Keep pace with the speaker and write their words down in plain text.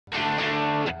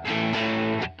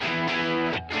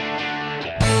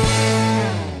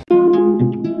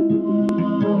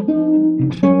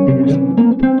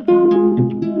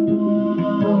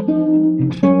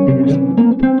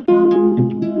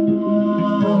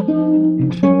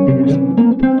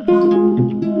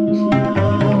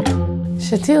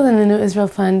Shatil and the New Israel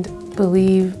Fund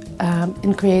believe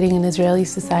in creating an Israeli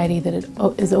society that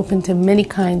is open to many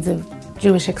kinds of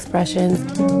Jewish expressions.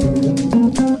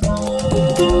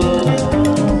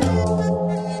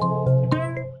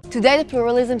 Today, the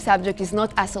pluralism subject is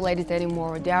not isolated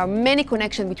anymore. There are many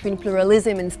connections between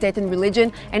pluralism and state and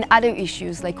religion and other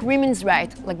issues like women's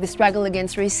rights, like the struggle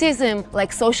against racism,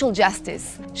 like social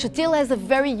justice. Shatil has a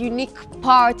very unique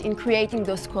part in creating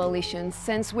those coalitions,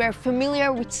 since we're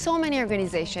familiar with so many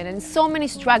organizations and so many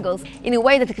struggles in a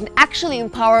way that it can actually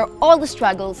empower all the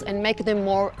struggles and make them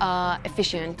more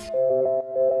efficient.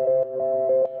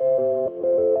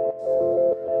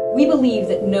 We believe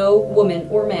that no woman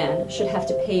or man should have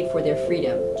to pay for their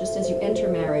freedom. Just as you enter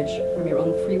marriage from your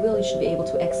own free will, you should be able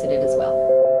to exit it as well.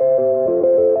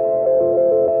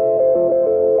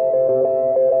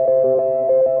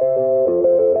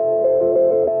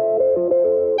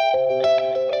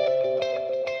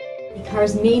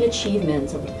 Ikar's main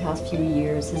achievement over the past few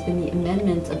years has been the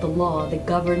amendment of the law that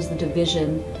governs the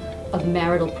division of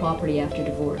marital property after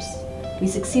divorce. We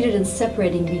succeeded in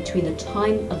separating between the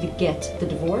time of the get, the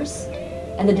divorce,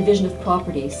 and the division of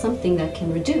property, something that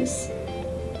can reduce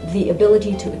the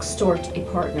ability to extort a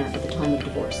partner at the time of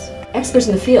divorce. Experts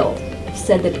in the field have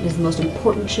said that it is the most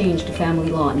important change to family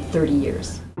law in 30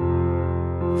 years.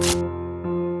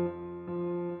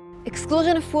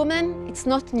 Exclusion of women, it's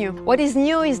not new. What is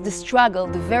new is the struggle,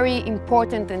 the very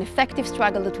important and effective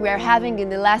struggle that we are having in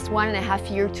the last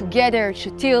 1.5 years together,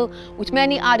 Shatil, with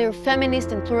many other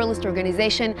feminist and pluralist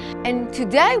organizations. And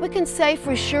today we can say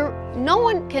for sure, no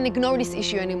one can ignore this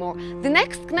issue anymore. The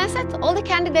next Knesset, all the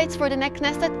candidates for the next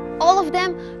Knesset, all of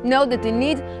them know that they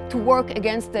need to work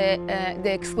against the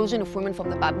exclusion of women from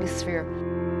the public sphere.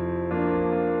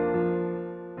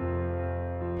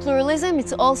 Pluralism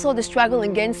is also the struggle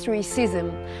against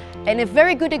racism, and a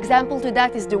very good example to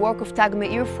that is the work of Tag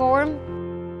Meir Forum.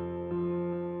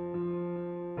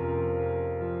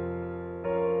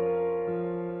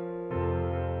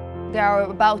 There are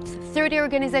about 30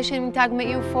 organizations in Tag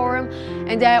Meir Forum,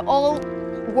 and they are all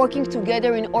working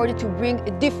together in order to bring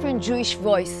a different Jewish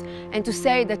voice and to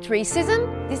say that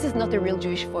racism, this is not a real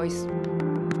Jewish voice.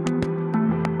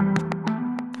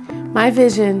 My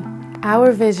vision,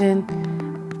 our vision,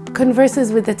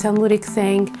 converses with the Talmudic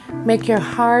saying, make your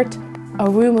heart a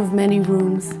room of many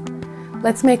rooms.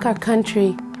 Let's make our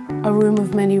country a room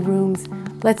of many rooms.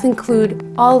 Let's include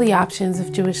all the options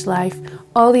of Jewish life,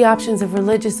 all the options of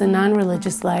religious and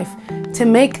non-religious life, to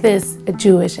make this a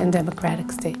Jewish and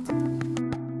democratic state.